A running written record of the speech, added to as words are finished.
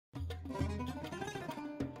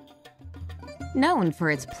Known for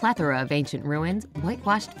its plethora of ancient ruins,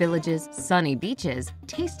 whitewashed villages, sunny beaches,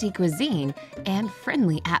 tasty cuisine, and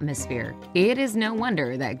friendly atmosphere, it is no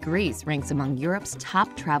wonder that Greece ranks among Europe's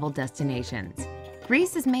top travel destinations.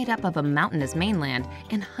 Greece is made up of a mountainous mainland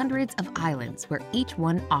and hundreds of islands where each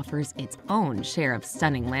one offers its own share of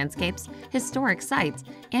stunning landscapes, historic sites,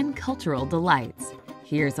 and cultural delights.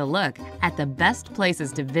 Here's a look at the best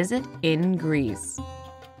places to visit in Greece.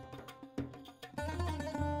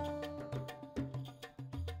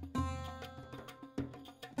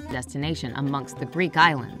 Destination amongst the Greek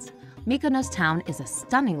islands. Mykonos town is a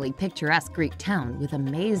stunningly picturesque Greek town with a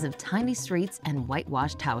maze of tiny streets and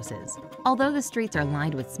whitewashed houses. Although the streets are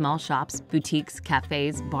lined with small shops, boutiques,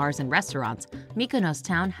 cafes, bars, and restaurants, Mykonos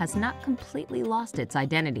town has not completely lost its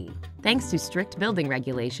identity. Thanks to strict building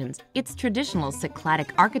regulations, its traditional Cycladic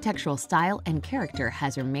architectural style and character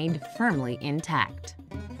has remained firmly intact.